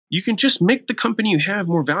you can just make the company you have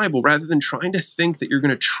more valuable rather than trying to think that you're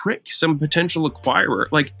going to trick some potential acquirer.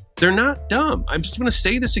 Like, they're not dumb. I'm just going to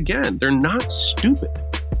say this again. They're not stupid.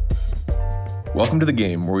 Welcome to The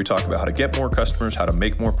Game, where we talk about how to get more customers, how to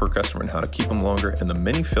make more per customer, and how to keep them longer, and the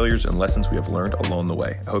many failures and lessons we have learned along the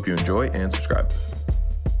way. I hope you enjoy and subscribe.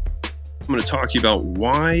 I'm going to talk to you about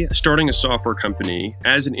why starting a software company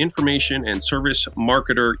as an information and service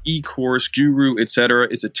marketer, e-course, guru, etc.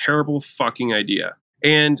 is a terrible fucking idea.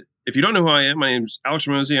 And if you don't know who I am, my name is Alex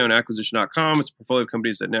Hormozi. I own Acquisition.com. It's a portfolio of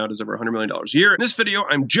companies that now does over $100 million a year. In this video,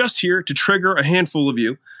 I'm just here to trigger a handful of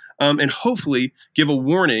you and hopefully give a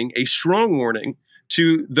warning, a strong warning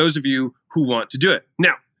to those of you who want to do it.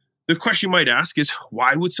 Now, the question you might ask is,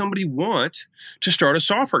 why would somebody want to start a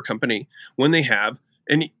software company when they have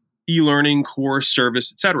an e-learning course,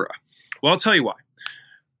 service, etc.? Well, I'll tell you why.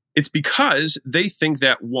 It's because they think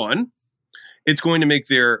that, one, it's going to make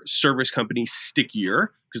their service company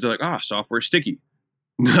stickier because they're like, software is sticky.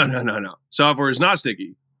 No. Software is not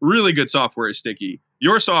sticky. Really good software is sticky.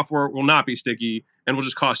 Your software will not be sticky and will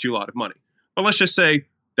just cost you a lot of money. But let's just say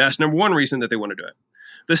that's number one reason that they want to do it.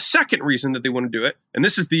 The second reason that they want to do it, and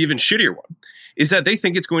this is the even shittier one, is that they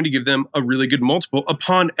think it's going to give them a really good multiple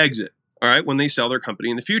upon exit, all right, when they sell their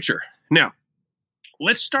company in the future. Now,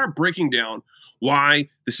 let's start breaking down why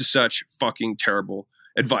this is such fucking terrible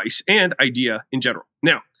advice and idea in general.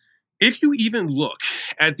 Now, if you even look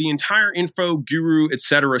at the entire info, guru,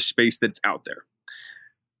 etc. space that's out there,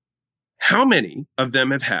 how many of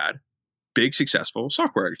them have had big successful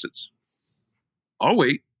software exits? I'll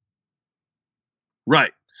wait.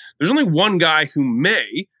 Right. There's only one guy who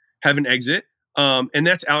may have an exit, and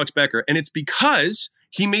that's Alex Becker. And it's because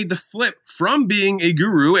he made the flip from being a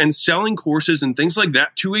guru and selling courses and things like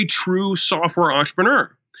that to a true software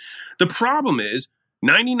entrepreneur. The problem is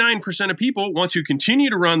 99% of people want to continue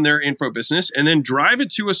to run their info business and then drive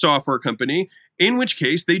it to a software company, in which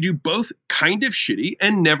case they do both kind of shitty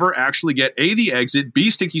and never actually get A, the exit, B,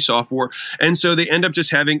 sticky software. And so they end up just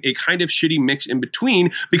having a kind of shitty mix in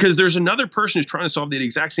between because there's another person who's trying to solve the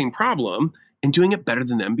exact same problem and doing it better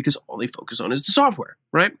than them because all they focus on is the software,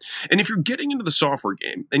 right? And if you're getting into the software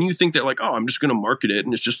game and you think that like, I'm just going to market it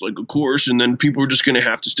and it's just like a course and then people are just going to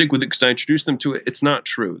have to stick with it because I introduced them to it, it's not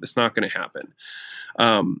true. That's not going to happen.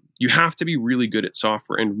 You have to be really good at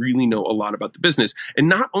software and really know a lot about the business. And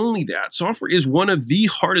not only that, software is one of the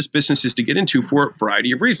hardest businesses to get into for a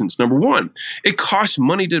variety of reasons. Number one, it costs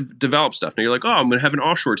money to develop stuff. Now you're like, I'm going to have an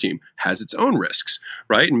offshore team. Has its own risks,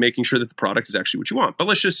 right? And making sure that the product is actually what you want. But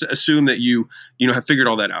let's just assume that you have figured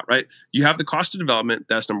all that out, right? You have the cost of development.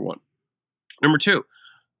 That's number one. Number two,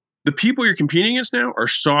 the people you're competing against now are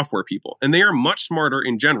software people, and they are much smarter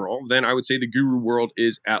in general than I would say the guru world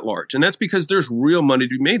is at large. And that's because there's real money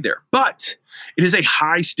to be made there. But it is a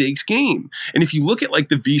high stakes game. And if you look at like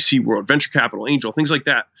the VC world, venture capital, angel, things like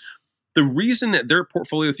that, the reason that their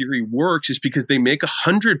portfolio theory works is because they make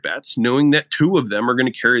 100 bets knowing that 2 of them are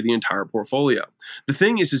going to carry the entire portfolio. The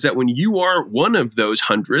thing is that when you are one of those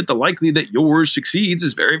 100, the likelihood that yours succeeds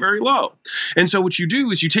is very, very low. And so what you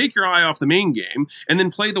do is you take your eye off the main game and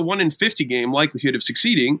then play the 1 in 50 game likelihood of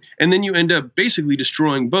succeeding. And then you end up basically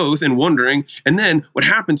destroying both and wondering. And then what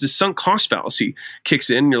happens is sunk cost fallacy kicks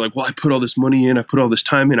in. And you're like, well, I put all this money in, I put all this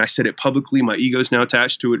time in, I said it publicly, my ego's now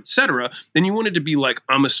attached to it, etc. Then you wanted to be like,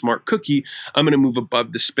 I'm a smart cookie. I'm going to move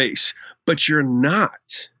above the space, but you're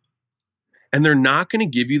not. And they're not going to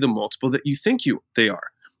give you the multiple that you think they are.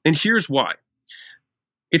 And here's why.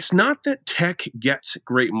 It's not that tech gets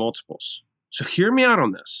great multiples. So hear me out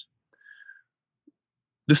on this.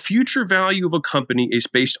 The future value of a company is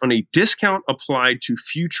based on a discount applied to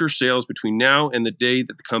future sales between now and the day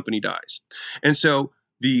that the company dies. And so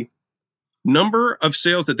the number of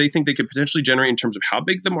sales that they think they could potentially generate in terms of how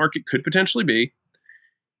big the market could potentially be,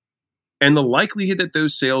 and the likelihood that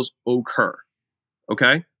those sales occur,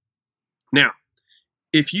 okay? Now,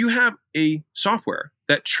 if you have a software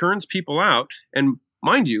that churns people out, and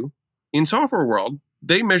mind you, in software world,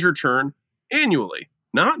 they measure churn annually,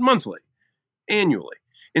 not monthly, annually.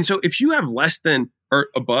 And so if you have less than or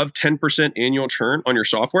above 10% annual churn on your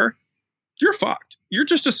software, you're fucked. You're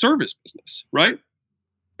just a service business, right?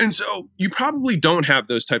 And so you probably don't have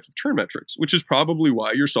those types of churn metrics, which is probably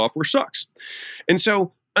why your software sucks. And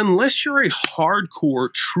so unless you're a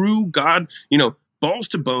hardcore, true God, balls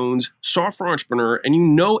to bones software entrepreneur, and you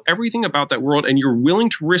know everything about that world, and you're willing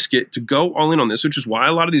to risk it to go all in on this, which is why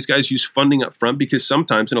a lot of these guys use funding up front, because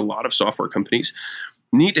sometimes in a lot of software companies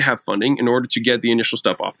need to have funding in order to get the initial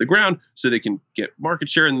stuff off the ground so they can get market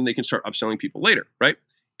share and then they can start upselling people later, right?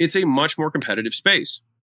 It's a much more competitive space.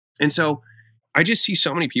 And so I just see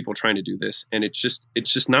so many people trying to do this, and it's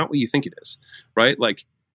just not what you think it is, right? Like,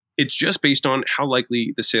 It's just based on how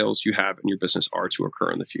likely the sales you have in your business are to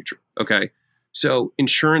occur in the future. Okay. So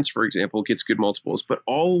insurance, for example, gets good multiples,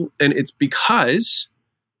 and it's because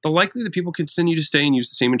the likelihood that people continue to stay and use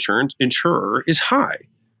the same insurer is high.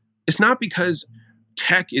 It's not because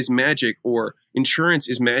tech is magic or insurance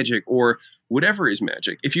is magic or whatever is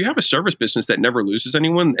magic. If you have a service business that never loses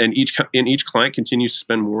anyone and each client continues to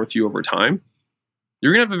spend more with you over time,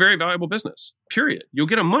 you're going to have a very valuable business, period. You'll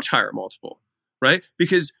get a much higher multiple, right?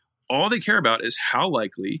 Because all they care about is how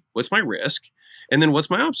likely, what's my risk, and then what's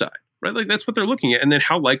my upside, right? Like that's what they're looking at. And then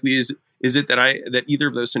how likely is it that either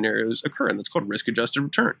of those scenarios occur? And that's called risk-adjusted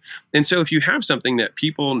return. And so if you have something that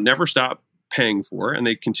people never stop paying for and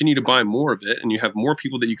they continue to buy more of it and you have more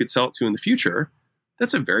people that you could sell it to in the future,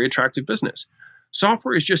 that's a very attractive business.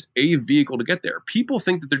 Software is just a vehicle to get there. People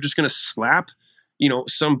think that they're just going to slap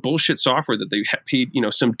some bullshit software that they paid,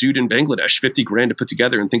 some dude in Bangladesh $50,000 to put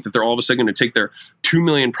together and think that they're all of a sudden going to take their 2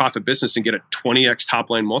 million profit business and get a 20x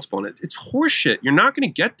top line multiple on it. It's horseshit. You're not going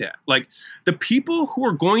to get that. Like the people who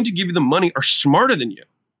are going to give you the money are smarter than you.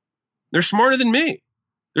 They're smarter than me.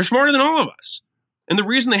 They're smarter than all of us. And the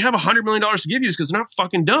reason they have $100 million to give you is because they're not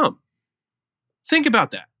fucking dumb. Think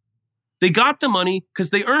about that. They got the money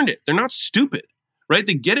because they earned it. They're not stupid, right?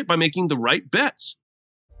 They get it by making the right bets.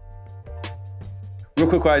 Real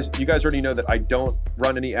quick, guys, you guys already know that I don't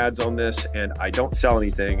run any ads on this and I don't sell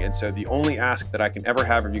anything. And so the only ask that I can ever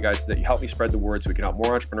have of you guys is that you help me spread the word so we can help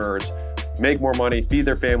more entrepreneurs make more money, feed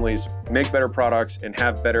their families, make better products, and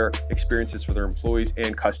have better experiences for their employees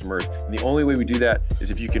and customers. And the only way we do that is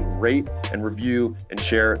if you can rate and review and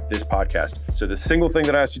share this podcast. So the single thing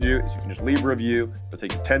that I ask you to do is you can just leave a review. It'll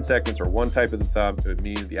take you 10 seconds or one type of the thumb. It would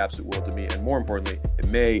mean the absolute world to me. And more importantly, it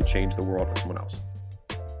may change the world for someone else.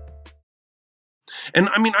 And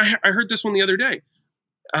I mean, I heard this one the other day.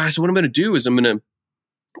 So what I'm going to do is I'm going to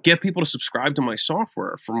get people to subscribe to my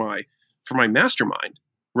software for my mastermind,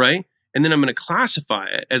 right? And then I'm going to classify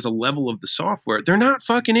it as a level of the software. They're not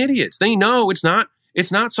fucking idiots. They know it's not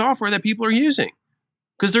software that people are using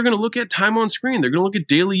because they're going to look at time on screen. They're going to look at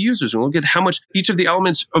daily users and look at how much each of the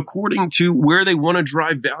elements according to where they want to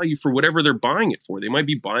drive value for whatever they're buying it for. They might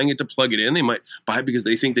be buying it to plug it in. They might buy it because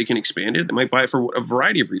they think they can expand it. They might buy it for a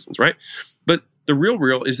variety of reasons, right? But the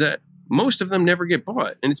real is that most of them never get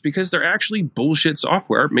bought. And it's because they're actually bullshit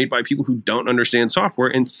software made by people who don't understand software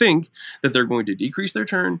and think that they're going to decrease their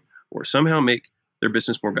churn or somehow make their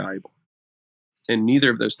business more valuable. And neither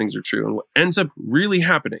of those things are true. And what ends up really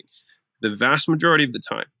happening, the vast majority of the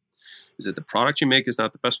time, is that the product you make is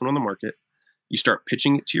not the best one on the market. You start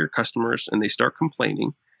pitching it to your customers and they start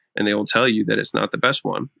complaining and they will tell you that it's not the best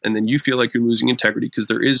one. And then you feel like you're losing integrity because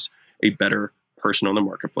there is a better person on the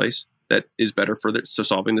marketplace that is better for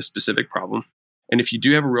solving the specific problem. And if you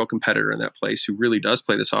do have a real competitor in that place who really does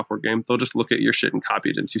play the software game, they'll just look at your shit and copy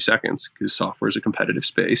it in 2 seconds because software is a competitive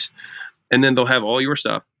space. And then they'll have all your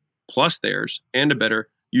stuff plus theirs and a better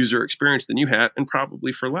user experience than you have and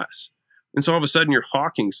probably for less. And so all of a sudden you're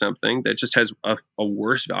hawking something that just has a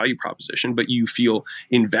worse value proposition, but you feel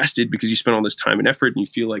invested because you spent all this time and effort and you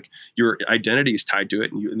feel like your identity is tied to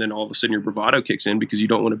it. And then all of a sudden your bravado kicks in because you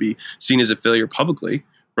don't want to be seen as a failure publicly,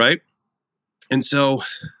 right? And so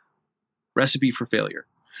recipe for failure.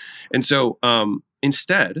 And so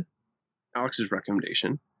instead, Alex's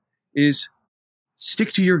recommendation is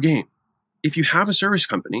stick to your game. If you have a service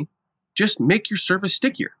company, just make your service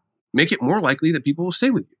stickier. Make it more likely that people will stay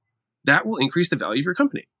with you. That will increase the value of your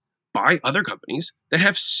company. Buy other companies that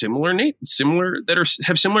have similar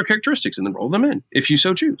characteristics and then roll them in if you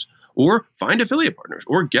so choose. Or find affiliate partners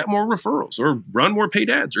or get more referrals or run more paid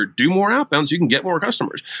ads or do more outbound so you can get more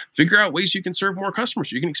customers. Figure out ways you can serve more customers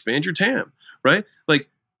so you can expand your TAM, right? Like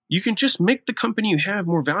you can just make the company you have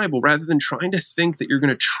more valuable rather than trying to think that you're going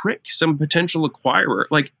to trick some potential acquirer.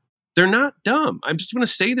 Like they're not dumb. I'm just going to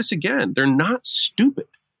say this again. They're not stupid.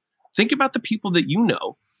 Think about the people that you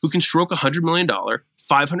know who can stroke $100 million,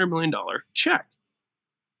 $500 million check.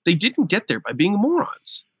 They didn't get there by being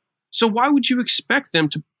morons. So why would you expect them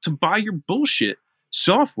to buy your bullshit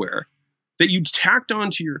software that you tacked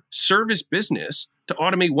onto your service business to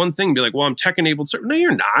automate one thing and be like, well, I'm tech-enabled. No,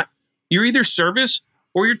 you're not. You're either service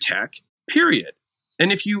or you're tech, period.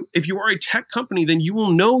 And if you are a tech company, then you will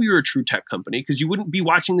know you're a true tech company because you wouldn't be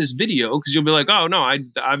watching this video because you'll be like, oh, no, I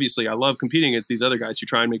love competing against these other guys who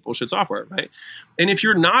try and make bullshit software, right? And if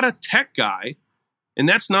you're not a tech guy and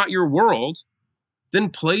that's not your world, then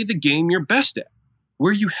play the game you're best at,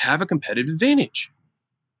 where you have a competitive advantage,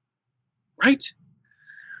 right?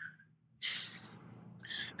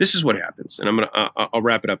 This is what happens, and I'll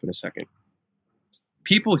wrap it up in a second.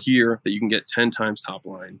 People hear that you can get 10 times top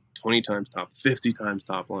line, 20 times top, 50 times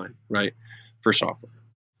top line, right, for software.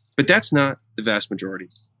 But that's not the vast majority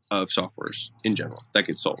of softwares in general that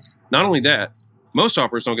get sold. Not only that, most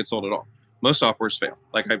softwares don't get sold at all. Most softwares fail,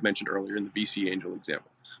 like I've mentioned earlier in the VC Angel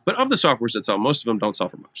example. But of the softwares that sell, most of them don't sell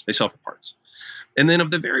for much. They sell for parts. And then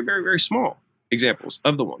of the very, very, very small examples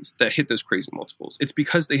of the ones that hit those crazy multiples, it's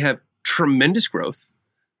because they have tremendous growth.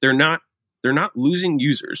 They're not losing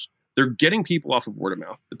users. They're getting people off of word of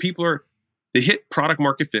mouth. They hit product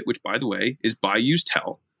market fit, which by the way is buy, use,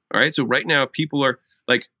 tell. All right. So right now, if people are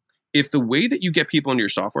like, if the way that you get people into your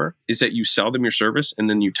software is that you sell them your service and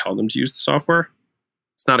then you tell them to use the software,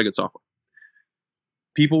 it's not a good software.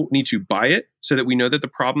 People need to buy it so that we know that the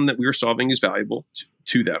problem that we are solving is valuable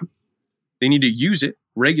to them. They need to use it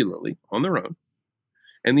regularly on their own.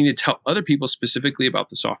 And they need to tell other people specifically about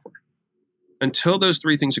the software. Until those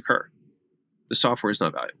three things occur, the software is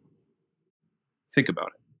not valuable. Think about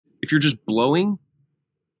it. If you're just blowing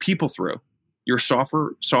people through your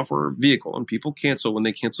software vehicle and people cancel when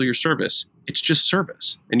they cancel your service, it's just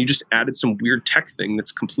service. And you just added some weird tech thing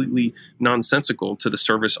that's completely nonsensical to the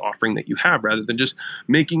service offering that you have, rather than just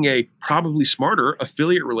making a probably smarter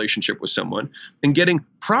affiliate relationship with someone and getting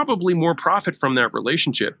probably more profit from that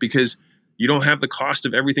relationship because you don't have the cost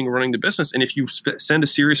of everything running the business. And if you send a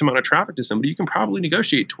serious amount of traffic to somebody, you can probably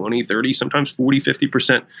negotiate 20, 30, sometimes 40,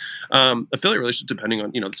 50% affiliate relations, depending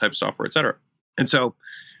on the type of software, et cetera. And so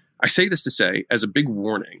I say this to say, as a big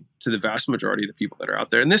warning to the vast majority of the people that are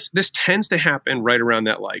out there, and this tends to happen right around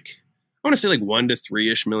that, I want to say $1 to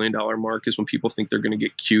 $3-ish million mark is when people think they're going to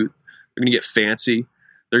get cute, they're going to get fancy,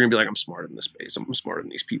 they're going to be like, I'm smarter than this space, I'm smarter than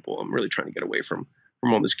these people, I'm really trying to get away from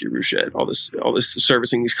all this guru shit, all this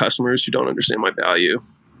servicing these customers who don't understand my value.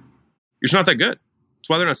 You're just not that good. That's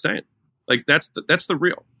why they're not staying. That's the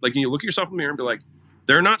real. You look at yourself in the mirror and be like,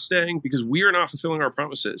 they're not staying because we are not fulfilling our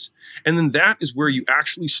promises. And then that is where you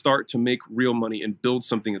actually start to make real money and build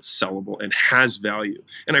something that's sellable and has value.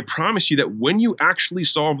 And I promise you that when you actually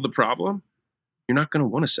solve the problem, you're not going to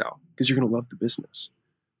want to sell because you're going to love the business.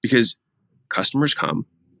 Because customers come,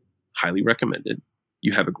 highly recommended,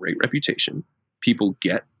 you have a great reputation, people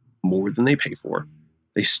get more than they pay for,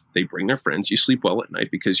 they bring their friends, you sleep well at night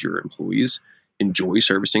because your employees enjoy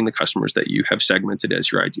servicing the customers that you have segmented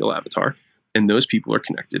as your ideal avatar. And those people are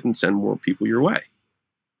connected and send more people your way.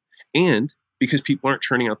 And because people aren't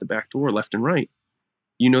churning out the back door left and right,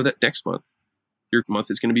 you know that next month, your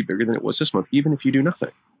month is going to be bigger than it was this month, even if you do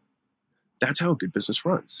nothing. That's how a good business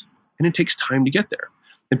runs. And it takes time to get there.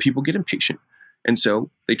 And people get impatient. And so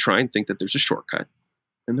they try and think that there's a shortcut.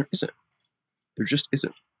 And there isn't. There just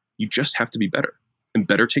isn't. You just have to be better. And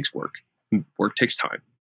better takes work. And work takes time.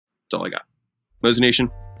 That's all I got. Mosey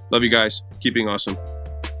Nation, love you guys. Keep being awesome.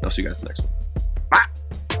 I'll see you guys in the next one.